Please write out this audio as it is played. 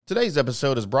Today's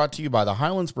episode is brought to you by the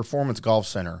Highlands Performance Golf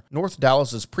Center, North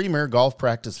Dallas's premier golf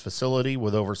practice facility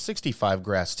with over 65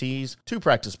 grass tees, 2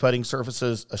 practice putting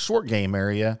surfaces, a short game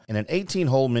area, and an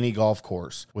 18-hole mini golf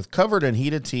course. With covered and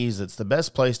heated tees, it's the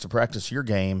best place to practice your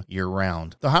game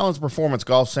year-round. The Highlands Performance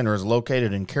Golf Center is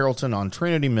located in Carrollton on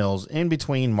Trinity Mills, in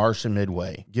between Marsh and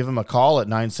Midway. Give them a call at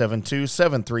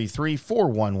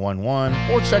 972-733-4111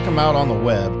 or check them out on the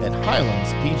web at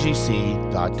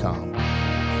highlandspgc.com.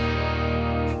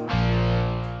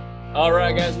 All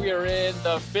right, guys, we are in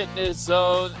the Fitness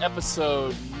Zone,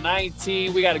 episode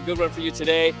 19. We got a good one for you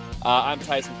today. I'm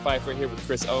Tyson Pfeiffer here with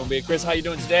Chris Ownby. Chris, how you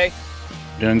doing today?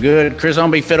 Doing good. Chris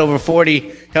Ownby, Fit Over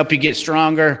 40, help you get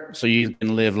stronger so you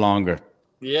can live longer.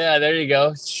 Yeah, there you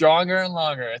go. Stronger and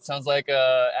longer. It sounds like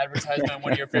an advertisement on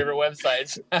one of your favorite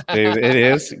websites. It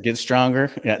is. Get stronger.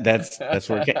 Yeah, that's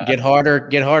where get harder,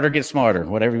 get smarter,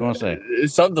 whatever you want to say.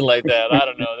 It's something like that. I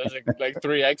don't know. There's like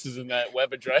 3 X's in that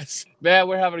web address. Man,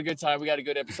 we're having a good time. We got a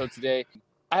good episode today.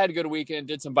 I had a good weekend,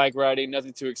 did some bike riding,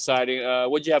 nothing too exciting.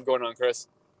 What'd you have going on, Chris?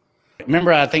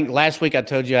 Remember, I think last week I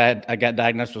told you I got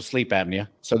diagnosed with sleep apnea.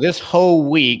 So this whole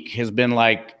week has been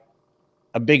like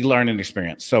a big learning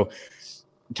experience. So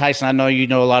Tyson, I know you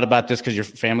know a lot about this because your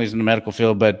family's in the medical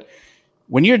field, but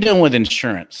when you're dealing with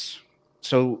insurance,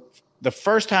 so the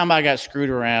first time I got screwed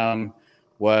around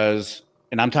was,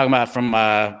 and I'm talking about from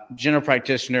my general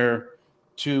practitioner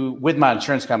to with my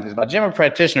insurance companies. My general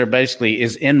practitioner basically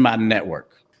is in my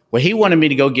network. Well, he wanted me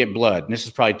to go get blood, and this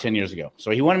is probably 10 years ago.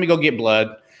 So he wanted me to go get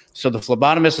blood. So the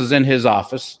phlebotomist is in his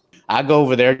office. I go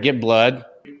over there, get blood.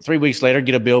 3 weeks later,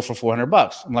 get a bill for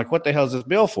 $400. I'm like, what the hell is this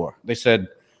bill for? They said,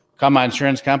 call my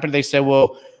insurance company. They said,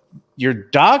 well, your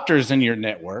doctor's in your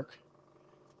network,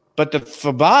 but the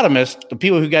phlebotomist, the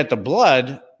people who got the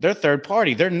blood, they're third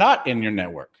party. They're not in your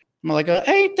network. I'm like,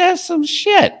 ain't that some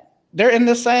shit? They're in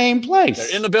the same place.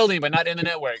 They're in the building, but not in the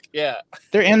network. Yeah.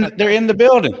 They're in the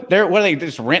building. What are they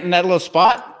just renting that little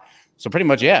spot? So pretty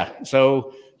much, yeah.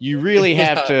 So you really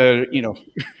have to,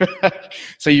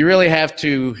 so you really have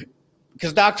to,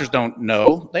 because doctors don't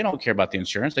know. They don't care about the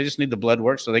insurance. They just need the blood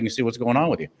work so they can see what's going on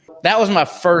with you. That was my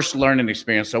first learning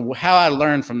experience. So how I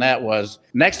learned from that was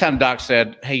next time doc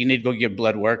said, hey, you need to go get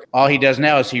blood work, all he does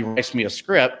now is he writes me a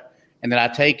script, and then I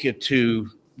take it to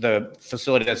the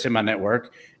facility that's in my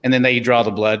network, and then they draw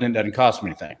the blood, and it doesn't cost me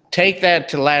anything. Take that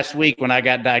to last week when I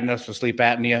got diagnosed with sleep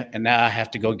apnea, and now I have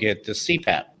to go get the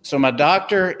CPAP. So my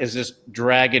doctor is just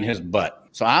dragging his butt.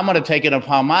 So I'm going to take it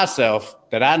upon myself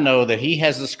that I know that he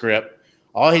has the script.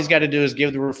 All he's got to do is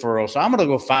give the referral. So I'm going to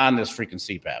go find this freaking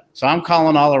CPAP. So I'm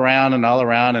calling all around,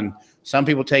 and some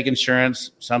people take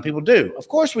insurance. Some people do. Of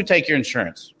course we take your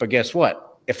insurance. But guess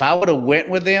what? If I would have went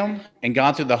with them and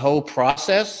gone through the whole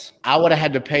process, I would have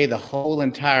had to pay the whole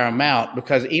entire amount,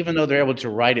 because even though they're able to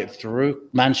write it through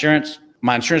my insurance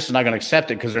is not going to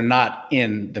accept it because they're not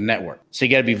in the network. So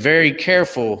you got to be very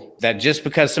careful that just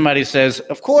because somebody says,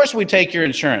 of course we take your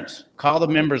insurance, call the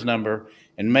member's number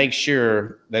and make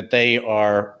sure that they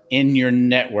are in your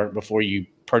network before you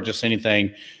purchase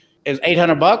anything. Is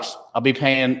 $800? I'll be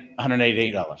paying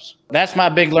 $188. That's my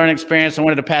big learning experience. I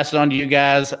wanted to pass it on to you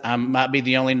guys. I might be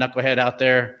the only knucklehead out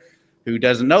there who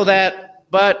doesn't know that,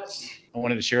 but I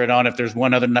wanted to share it on. If there's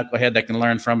one other knucklehead that can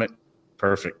learn from it,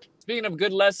 perfect. Speaking of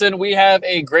good lesson, we have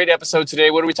a great episode today.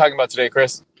 What are we talking about today,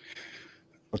 Chris?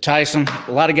 Well, Tyson,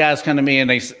 a lot of guys come to me and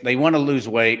they want to lose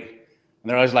weight. And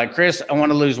they're always like, Chris, I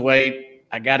want to lose weight.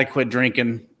 I got to quit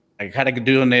drinking. I got to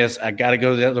doing this. I got to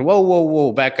go to the other.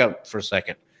 Whoa. Back up for a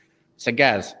second. I said,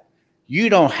 guys, you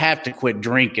don't have to quit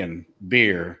drinking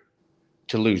beer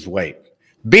to lose weight.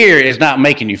 Beer is not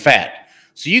making you fat.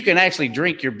 So you can actually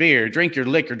drink your beer, drink your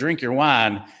liquor, drink your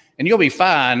wine, and you'll be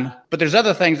fine. But there's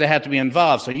other things that have to be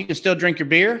involved. So you can still drink your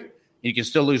beer. You can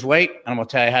still lose weight. And I'm going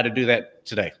to tell you how to do that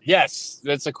today. Yes,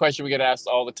 that's a question we get asked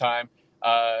all the time.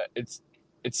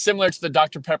 It's similar to the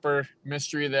Dr. Pepper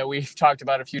mystery that we've talked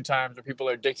about a few times, where people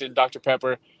are addicted to Dr.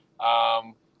 Pepper.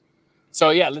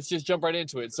 So yeah, let's just jump right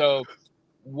into it. So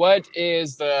what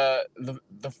is the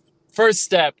first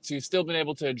step to still being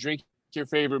able to drink your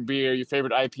favorite beer, your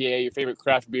favorite IPA, your favorite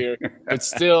craft beer, but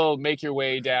still make your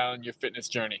way down your fitness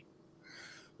journey?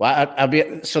 Well,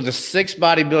 so the 6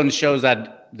 bodybuilding shows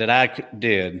that I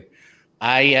did,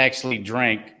 I actually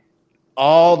drank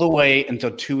all the way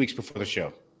until 2 weeks before the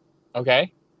show.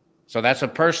 Okay. So that's a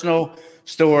personal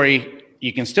story.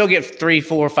 You can still get 3,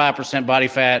 4, 5% body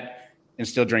fat and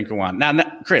still drink your wine.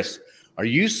 Now, Chris, are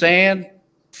you saying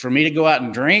for me to go out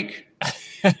and drink?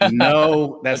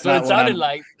 No, that's not what it sounded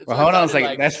like. Well, hold on a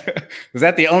second. Is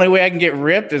that the only way I can get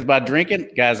ripped is by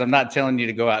drinking? Guys, I'm not telling you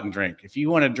to go out and drink. If you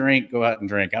want to drink, go out and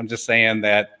drink. I'm just saying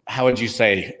that, how would you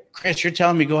say, Chris, you're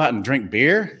telling me go out and drink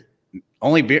beer?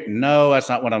 Only beer? No, that's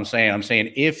not what I'm saying. I'm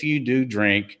saying if you do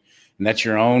drink, and that's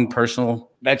your own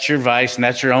personal, that's your vice, and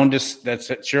that's your own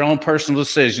that's your own personal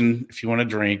decision if you want to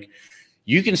drink.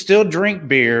 You can still drink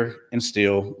beer and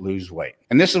still lose weight.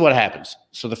 And this is what happens.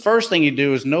 So the first thing you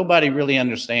do is nobody really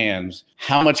understands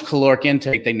how much caloric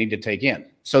intake they need to take in.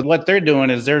 So what they're doing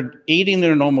is they're eating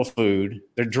their normal food,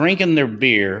 they're drinking their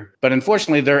beer, but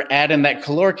unfortunately they're adding that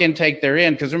caloric intake they're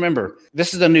in. Because remember,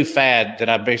 this is a new fad that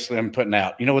I basically am putting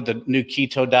out. You know, with the new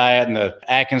keto diet and the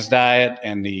Atkins diet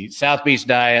and the South Beach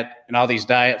diet and all these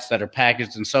diets that are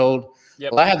packaged and sold.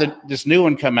 Yep. Well, I have this new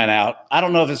one coming out. I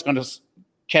don't know if it's going to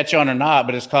catch on or not,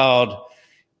 but it's called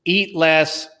Eat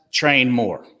Less, Train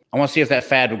More. I want to see if that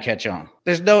fad will catch on.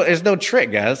 There's no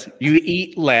trick, guys. You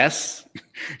eat less,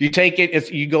 you take it,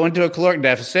 you go into a caloric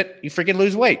deficit, you freaking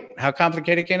lose weight. How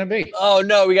complicated can it be? Oh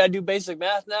no, we got to do basic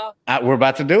math now? We're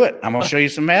about to do it. I'm going to show you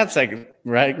some math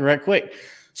right quick.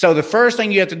 So the first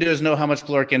thing you have to do is know how much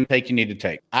caloric intake you need to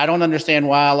take. I don't understand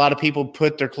why a lot of people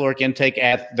put their caloric intake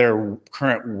at their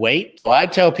current weight. So I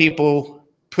tell people,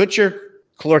 put your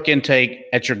caloric intake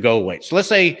at your goal weight. So let's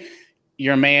say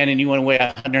you're a man and you want to weigh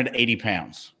 180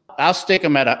 pounds. I'll stick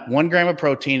them at 1 gram of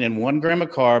protein and 1 gram of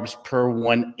carbs per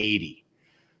 180.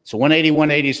 So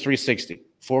 180 is 360.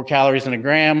 4 calories in a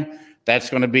gram, that's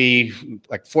going to be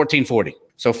like 1440.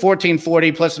 So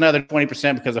 1440 plus another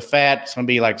 20% because of fat, it's going to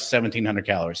be like 1700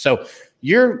 calories. So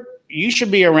you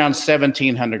should be around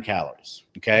 1700 calories.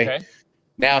 Okay.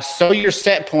 Now, so your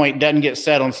set point doesn't get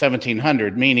set on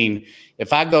 1700, meaning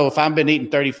if I've been eating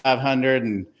 3,500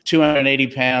 and 280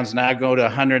 pounds and I go to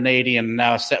 180 and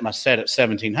now I set my set at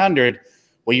 1,700,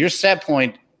 well, your set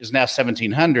point is now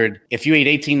 1,700. If you eat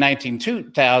 18, 19,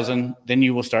 2,000, then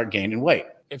you will start gaining weight.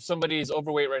 If somebody is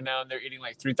overweight right now and they're eating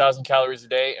like 3,000 calories a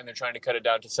day and they're trying to cut it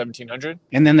down to 1,700.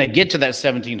 And then they get to that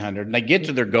 1,700 and they get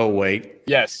to their goal weight.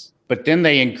 Yes. But then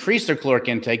they increase their caloric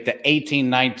intake to 18,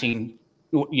 19,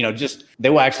 they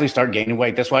will actually start gaining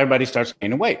weight. That's why everybody starts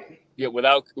gaining weight. Yeah,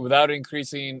 without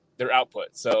increasing their output.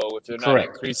 So if they're not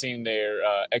increasing their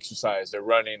exercise, their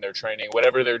running, their training,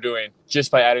 whatever they're doing,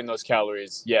 just by adding those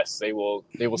calories, yes, they will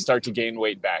start to gain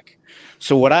weight back.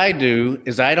 So what I do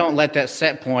is I don't let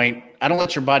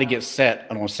your body get set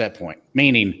on a set point.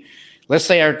 Meaning, let's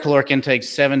say our caloric intake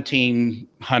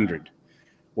 1,700.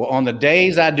 Well, on the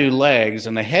days I do legs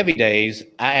and the heavy days,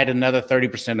 I add another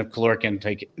 30% of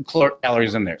caloric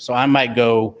calories in there. So I might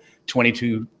go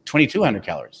 2,200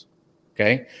 calories.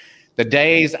 Okay. The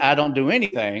days I don't do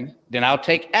anything, then I'll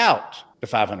take out the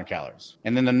 500 calories.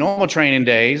 And then the normal training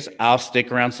days, I'll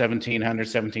stick around 1,700,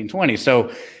 1,720.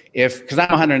 So because I'm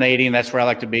 180 and that's where I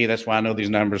like to be, that's why I know these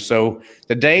numbers. So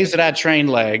the days that I train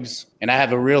legs and I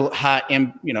have a real high,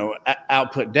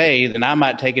 output day, then I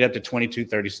might take it up to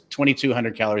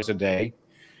 2,200 calories a day.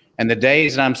 And the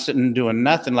days that I'm sitting doing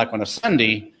nothing, like on a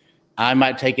Sunday, I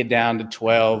might take it down to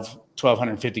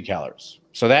 1,250 calories.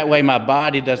 So that way my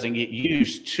body doesn't get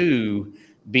used to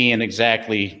being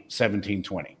exactly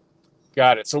 1,720.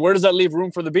 Got it. So where does that leave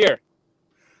room for the beer?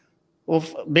 Well,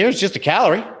 beer is just a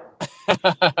calorie.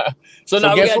 So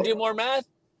now we got to do more math?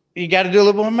 You got to do a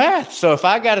little more math. So if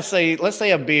I got to say, let's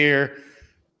say a beer,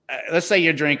 let's say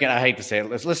you're drinking, I hate to say it,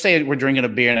 let's say we're drinking a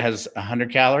beer and it has 100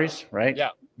 calories, right? Yeah.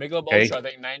 Michelob Ultra, I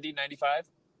think 90, 95.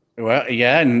 Well,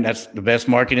 yeah, and that's the best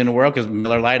market in the world because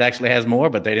Miller Lite actually has more,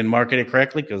 but they didn't market it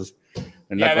correctly because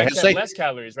they're not going to say less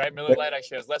calories, right? Miller Lite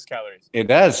actually has less calories. It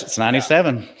does. It's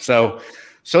 97. Yeah. So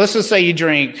let's just say you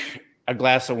drink a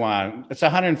glass of wine. It's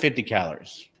 150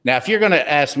 calories. Now, if you're going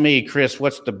to ask me, Chris,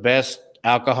 what's the best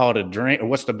alcohol to drink or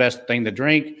what's the best thing to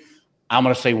drink, I'm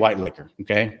going to say white liquor,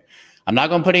 okay? I'm not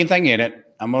going to put anything in it.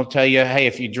 I'm going to tell you, hey,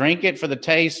 if you drink it for the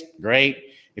taste, great.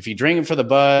 If you drink it for the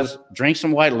buzz, drink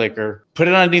some white liquor, put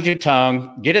it underneath your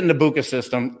tongue, get it in the Bucca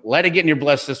system, let it get in your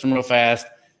blood system real fast,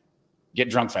 get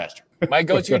drunk faster. My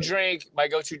go-to drink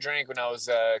when I was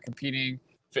competing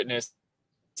fitness,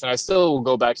 and I still will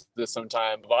go back to this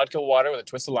sometime, vodka water with a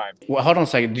twist of lime. Well, hold on a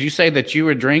second. Did you say that you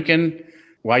were drinking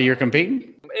while you're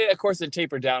competing? Of course, it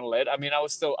tapered down a little. I mean, I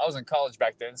was in college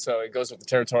back then, so it goes with the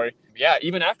territory. Yeah,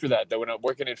 even after that, though, when I'm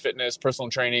working in fitness, personal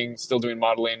training, still doing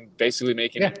modeling, basically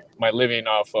making my living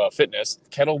off fitness,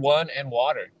 Kettle One and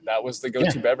water. That was the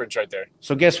go-to beverage right there.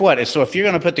 So guess what? So if you're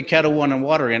going to put the Kettle One and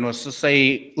water in, let's just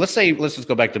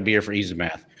go back to beer for easy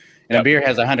math. And a beer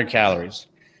has 100 calories.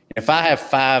 If I have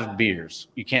 5 beers,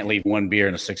 you can't leave one beer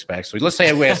in a 6-pack. So let's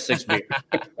say we have 6 beers.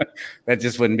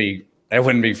 That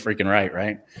wouldn't be freaking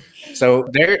right? So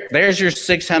there's your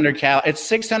 600 calories. It's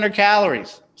 600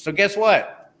 calories. So guess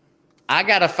what? I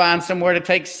got to find somewhere to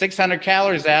take 600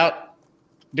 calories out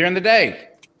during the day.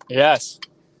 Yes.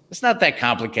 It's not that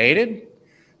complicated.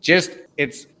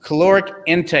 It's caloric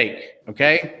intake,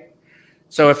 okay?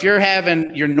 So if you're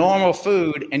having your normal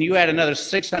food and you add another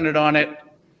 600 on it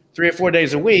 3 or 4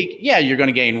 days a week, yeah, you're going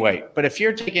to gain weight. But if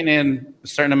you're taking in a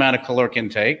certain amount of caloric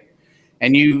intake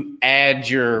and you add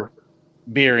your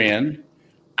beer in,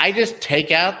 I just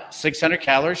take out 600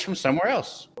 calories from somewhere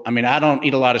else. I mean, I don't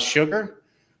eat a lot of sugar.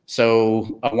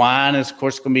 So a wine is, of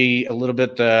course, going to be a little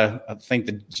bit, I think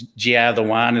the GI of the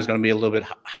wine is going to be a little bit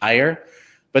higher.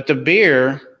 But the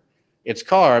beer, it's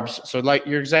carbs. So like,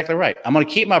 you're exactly right. I'm going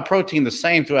to keep my protein the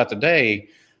same throughout the day,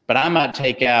 but I might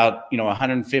take out,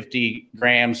 150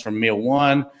 grams from meal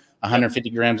 1, 150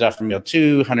 grams out from meal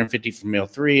 2, 150 from meal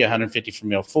 3, 150 from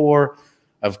meal 4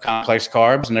 of complex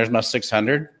carbs. And there's my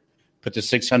 600. Put the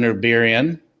 600 beer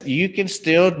in. You can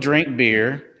still drink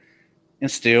beer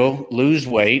and still lose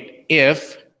weight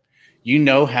if you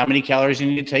know how many calories you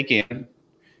need to take in.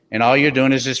 And all you're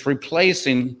doing is just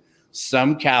replacing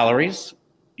some calories,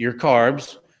 your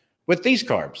carbs, with these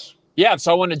carbs. Yeah,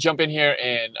 so I want to jump in here.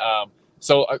 And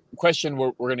so a question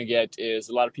we're going to get is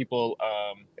a lot of people,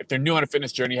 if they're new on a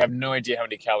fitness journey, have no idea how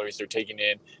many calories they're taking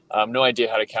in, no idea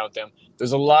how to count them.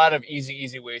 There's a lot of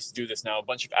easy ways to do this now. A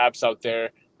bunch of apps out there.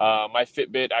 My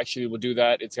Fitbit actually will do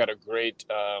that. It's got a great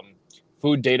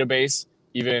food database,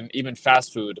 even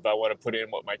fast food. If I want to put in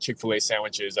what my Chick-fil-A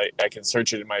sandwich is, I can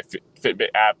search it in my Fitbit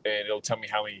app and it'll tell me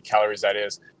how many calories that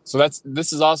is. So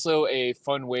this is also a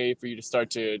fun way for you to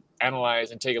start to analyze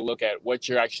and take a look at what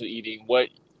you're actually eating,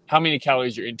 how many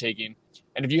calories you're intaking.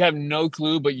 And if you have no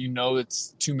clue, but you know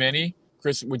it's too many,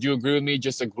 Chris, would you agree with me?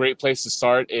 Just a great place to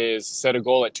start is set a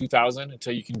goal at 2,000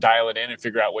 until you can dial it in and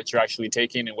figure out what you're actually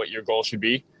taking and what your goal should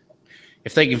be.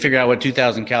 If they can figure out what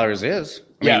 2,000 calories is.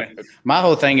 I mean, my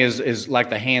whole thing is like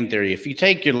the hand theory. If you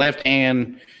take your left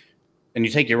hand and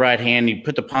you take your right hand, you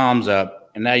put the palms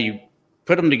up, and now you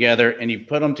put them together, and you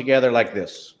put them together like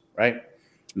this, right?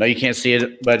 No, you can't see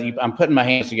it, but I'm putting my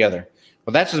hands together.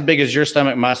 Well, that's as big as your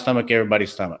stomach, my stomach,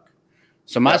 everybody's stomach.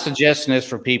 So my suggestion is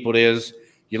for people is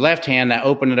your left hand, now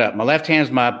open it up. My left hand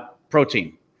is my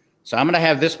protein. So I'm going to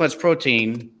have this much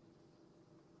protein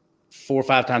 4 or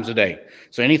 5 times a day.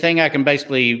 So anything I can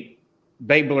basically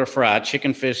bagel or fry,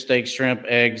 chicken, fish, steak, shrimp,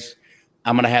 eggs,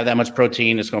 I'm going to have that much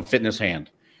protein. It's going to fit in this hand.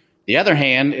 The other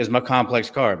hand is my complex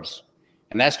carbs.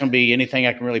 And that's going to be anything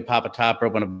I can really pop a top or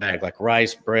open a bag, like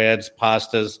rice, breads,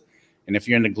 pastas. And if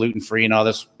you're into gluten-free and all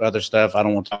this other stuff, I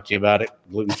don't want to talk to you about it.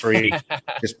 Gluten-free,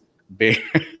 just be,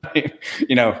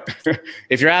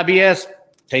 if you're IBS,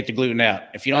 take the gluten out.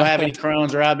 If you don't have any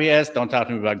Crohn's or IBS, don't talk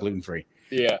to me about gluten-free.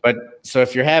 Yeah. But so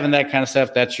if you're having that kind of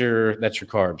stuff, that's your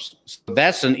carbs. So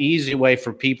that's an easy way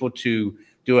for people to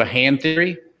do a hand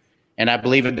theory. And I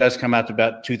believe it does come out to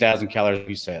about 2,000 calories,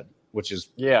 you said, which is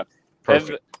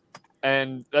perfect.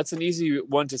 And that's an easy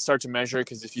one to start to measure,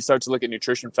 because if you start to look at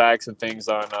nutrition facts and things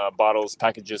on bottles,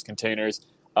 packages, containers,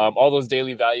 all those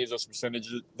daily values, those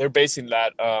percentages, they're basing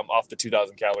that off the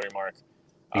 2,000 calorie mark.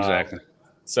 Exactly.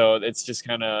 So it's just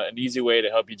kind of an easy way to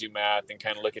help you do math and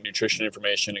kind of look at nutrition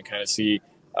information and kind of see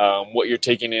what you're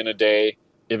taking in a day.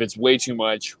 If it's way too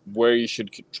much, where you should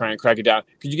try and crack it down.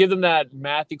 Could you give them that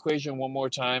math equation one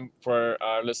more time for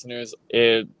our listeners?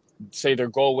 Say their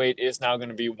goal weight is now going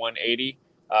to be 180.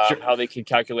 Sure. How they can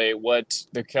calculate what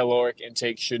the caloric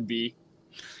intake should be.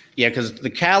 Yeah, because the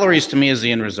calories to me is the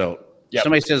end result. Yep.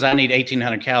 Somebody says I need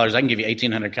 1,800 calories. I can give you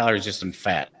 1,800 calories just in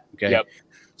fat. Okay. Yep.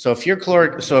 So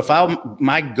if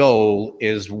my goal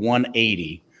is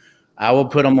 180, I will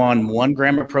put them on 1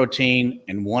 gram of protein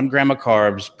and 1 gram of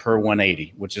carbs per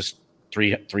 180, which is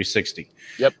 360.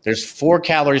 Yep. There's 4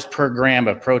 calories per gram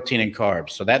of protein and carbs.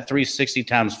 So that 360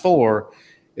 times 4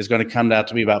 is going to come out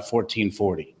to be about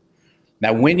 1,440.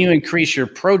 Now, when you increase your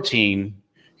protein,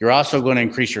 you're also going to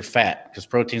increase your fat, because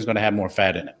protein is going to have more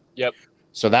fat in it. Yep.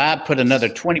 So that I put another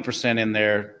 20% in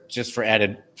there just for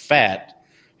added fat.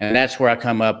 And that's where I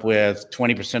come up with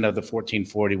 20% of the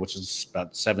 1,440, which is about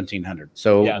 1,700.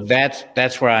 So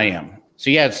that's where I am.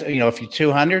 So yeah, it's, if you're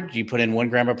 200, you put in 1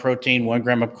 gram of protein, 1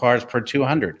 gram of carbs per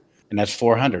 200, and that's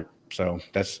 400. So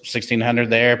that's 1,600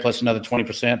 there, plus another 20%,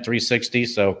 360.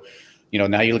 So,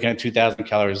 now you're looking at 2,000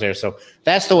 calories there. So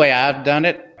that's the way I've done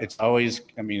it. It's always,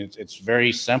 it's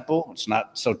very simple. It's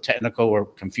not so technical or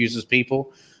confuses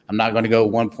people. I'm not going to go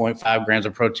 1.5 grams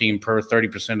of protein per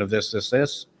 30% of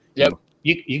this. Yep.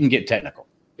 You can get technical.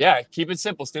 Yeah. Keep it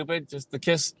simple, stupid. Just the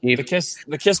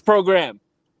KISS program.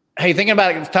 Hey,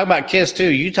 talk about KISS too.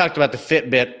 You talked about the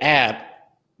Fitbit app.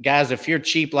 Guys, if you're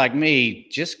cheap like me,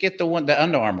 just get the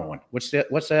Under Armour one. What's the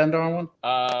Under Armour one?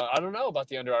 I don't know about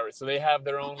the Under Armour. So they have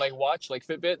their own watch, like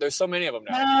Fitbit. There's so many of them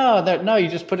now. No, you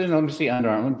just put it in. Let me see Under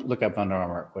Armour. Let me look up Under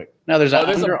Armour real quick. No, there's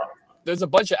there's a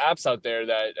bunch of apps out there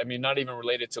that, I mean, not even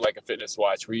related to like a fitness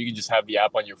watch, where you can just have the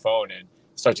app on your phone and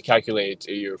start to calculate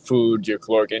your food, your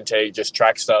caloric intake, just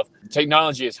track stuff.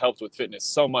 Technology has helped with fitness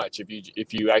so much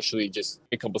if you actually just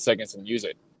take a couple seconds and use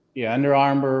it. Yeah, Under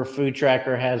Armour Food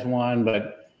Tracker has one,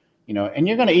 but and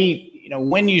you're going to eat,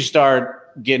 when you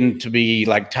start getting to be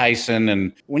like Tyson,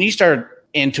 and when you start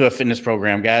into a fitness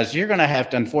program, guys, you're going to have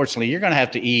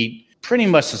to eat pretty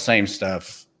much the same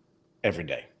stuff every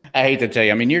day. I hate to tell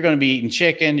you. I mean, you're going to be eating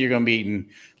chicken. You're going to be eating,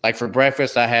 like for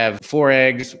breakfast, I have 4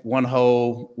 eggs, 1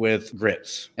 whole with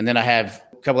grits. And then I have,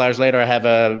 a couple hours later, I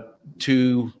have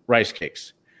 2 rice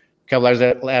cakes. A couple hours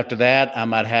after that, I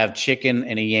might have chicken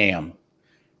and a yam.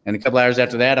 And a couple hours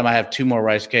after that, I might have 2 more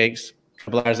rice cakes. A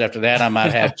couple hours after that, I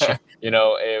might have chicken.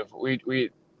 If we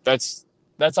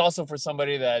that's also for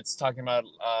somebody that's talking about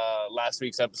last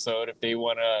week's episode. If they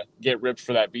want to get ripped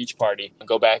for that beach party,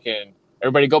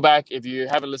 everybody go back. If you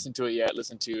haven't listened to it yet,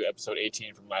 listen to episode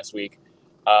 18 from last week.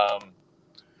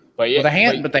 But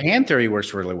yeah, but the hand theory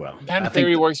works really well. Hand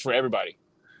theory works for everybody.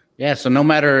 Yeah. So no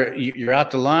matter you're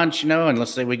out to lunch, and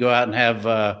let's say we go out and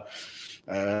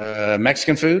have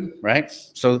Mexican food, right?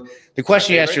 So the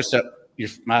question you ask yourself,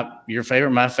 your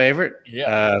favorite, my favorite.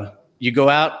 Yeah. You go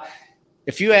out.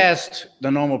 If you asked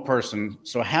the normal person,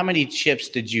 so how many chips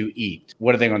did you eat?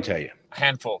 What are they going to tell you? A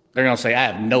handful. They're going to say, I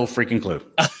have no freaking clue.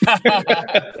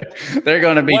 They're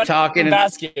going to be talking.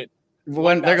 Basket.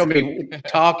 They're going to be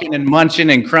talking and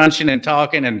munching and crunching and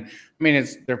talking. And I mean,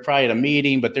 they're probably at a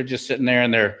meeting, but they're just sitting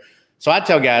there So I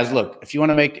tell guys, look, if you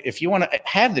want to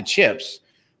have the chips,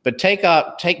 but take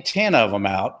 10 of them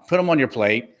out, put them on your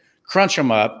plate, crunch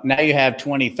them up. Now you have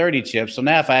 20, 30 chips. So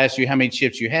now if I ask you how many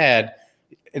chips you had,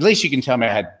 at least you can tell me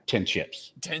I had 10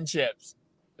 chips. 10 chips.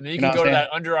 And then you can go to that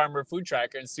Under Armour food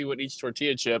tracker and see what each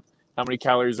tortilla chip, how many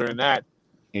calories are in that.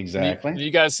 Exactly.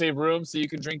 You got to save room so you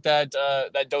can drink that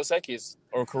Dos Equis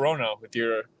or Corona with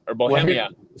your or Bohemia.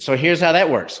 So here's how that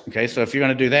works. Okay, so if you're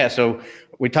going to do that, so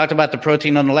we talked about the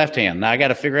protein on the left hand. Now I got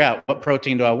to figure out what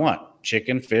protein do I want?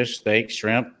 Chicken, fish, steak,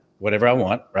 shrimp, whatever I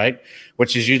want, right?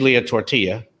 Which is usually a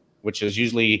tortilla, which is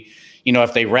usually,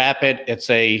 if they wrap it,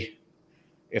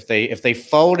 if they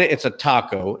fold it, it's a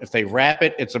taco. If they wrap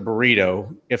it, it's a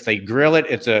burrito. If they grill it,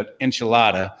 it's an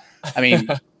enchilada. I mean,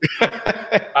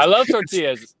 I love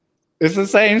tortillas. It's the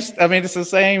same. I mean, it's the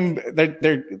same.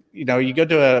 They're you go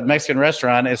to a Mexican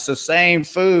restaurant, it's the same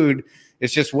food.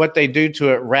 It's just what they do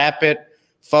to it: wrap it,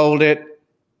 fold it,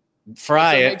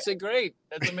 fry it. Makes it great.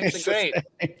 That's what makes it great.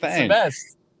 It's the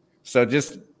best. So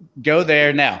just go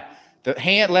there now. The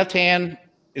left hand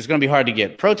is going to be hard to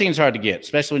get. Protein's hard to get,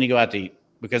 especially when you go out to eat,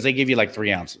 because they give you like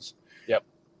 3 ounces. Yep.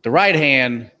 The right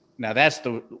hand, now that's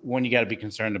the one you got to be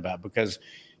concerned about, because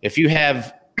if you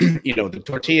have, the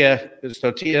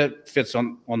tortilla fits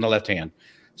on the left hand.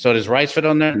 So does rice fit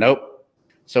on there? Nope.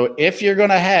 So if you're going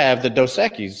to have the Dos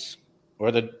Equis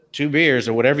or the 2 beers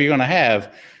or whatever you're going to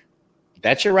have,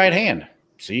 that's your right hand.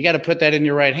 So you got to put that in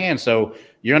your right hand. So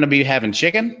you're going to be having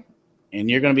chicken, and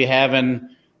you're going to be having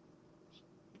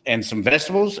and some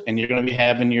vegetables, and you're going to be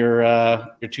having your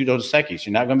 2 Dos Equis.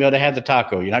 You're not going to be able to have the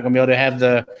taco. You're not going to be able to have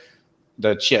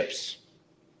the chips.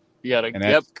 You got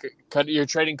to you're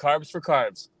trading carbs for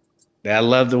carbs. I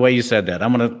love the way you said that.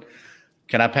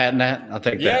 Can I patent that? I'll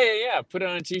take that. Yeah. Put it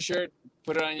on a t-shirt.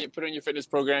 Put it on your fitness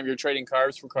program. You're trading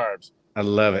carbs for carbs. I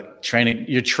love it.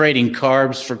 You're trading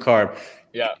carbs for carb.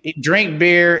 Yeah. Drink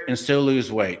beer and still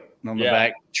lose weight. On the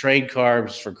back, trade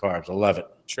carbs for carbs. I love it.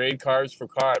 Trade carbs for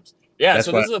carbs. Yeah,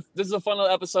 this is a fun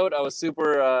little episode. I was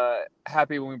super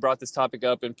happy when we brought this topic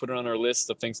up and put it on our list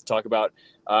of things to talk about.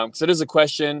 So it is a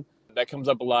question that comes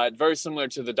up a lot, very similar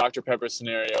to the Dr. Pepper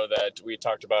scenario that we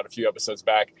talked about a few episodes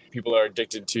back. People are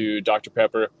addicted to Dr.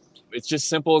 Pepper. It's just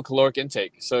simple caloric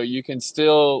intake. So you can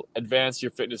still advance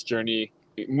your fitness journey,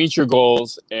 meet your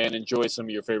goals, and enjoy some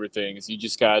of your favorite things. You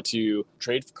just got to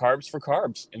trade carbs for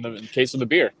carbs in the case of the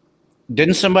beer.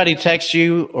 Didn't somebody text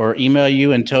you or email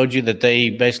you and told you that they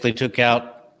basically took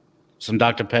out some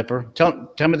Dr. Pepper? Tell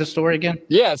me the story again.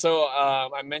 Yeah, so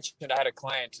I mentioned I had a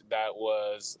client that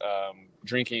was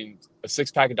drinking a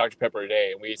 6-pack of Dr. Pepper a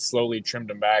day, and we slowly trimmed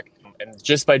them back. And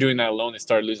just by doing that alone, they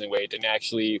started losing weight. And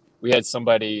actually, we had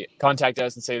somebody contact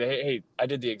us and say, hey, I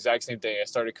did the exact same thing. I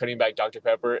started cutting back Dr.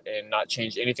 Pepper and not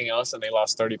change anything else, and they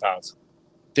lost 30 pounds.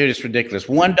 Dude, it's ridiculous.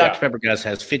 One Dr. Pepper, guys,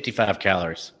 has 55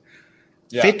 calories.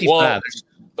 Yeah. 55. Well,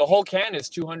 the whole can is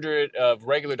 200 of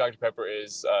regular Dr. Pepper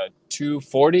is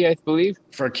 240, I believe.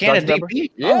 For a can of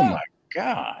DP? Yeah. Oh, my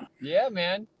God. Yeah,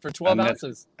 man. For 12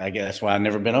 ounces. I guess that's why I've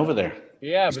never been over there.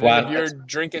 Yeah, but if you're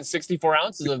drinking 64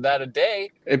 ounces of that a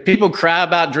day. If people cry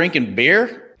about drinking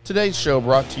beer, Today's show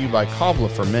brought to you by Kavla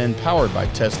for Men, powered by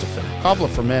Testofen. Kavla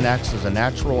for Men acts as a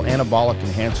natural anabolic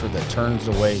enhancer that turns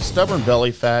away stubborn belly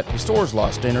fat, restores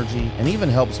lost energy, and even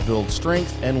helps build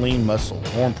strength and lean muscle.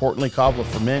 More importantly, Kavla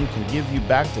for Men can give you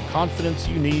back the confidence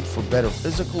you need for better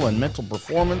physical and mental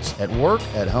performance at work,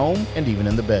 at home, and even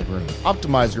in the bedroom.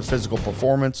 Optimize your physical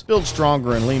performance, build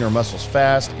stronger and leaner muscles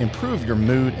fast, improve your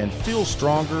mood, and feel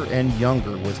stronger and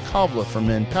younger with Kavla for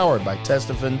Men, powered by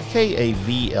Testofen,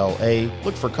 Kavla.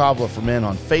 Look for Kavla for Men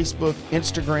on Facebook,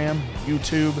 Instagram,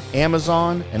 YouTube,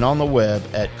 Amazon, and on the web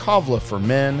at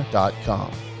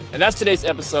kavlaformen.com. And that's today's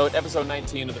episode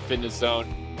 19 of the Fitness Zone.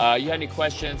 You have any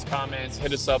questions, comments,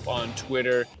 hit us up on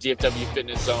Twitter, DFW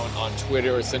Fitness Zone on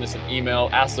Twitter, or send us an email,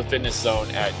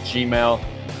 askthefitnesszone@gmail.com.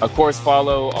 Of course,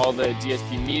 follow all the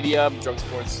DSP Media, Drug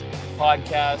Sports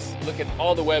Podcasts. Look at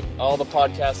all the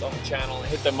podcasts on the channel,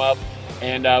 hit them up.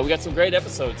 And we got some great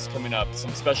episodes coming up,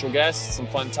 some special guests, some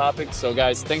fun topics. So,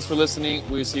 guys, thanks for listening.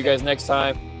 We'll see you guys next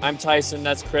time. I'm Tyson.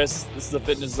 That's Chris. This is the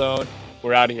Fitness Zone.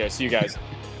 We're out of here. See you guys.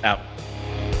 Out.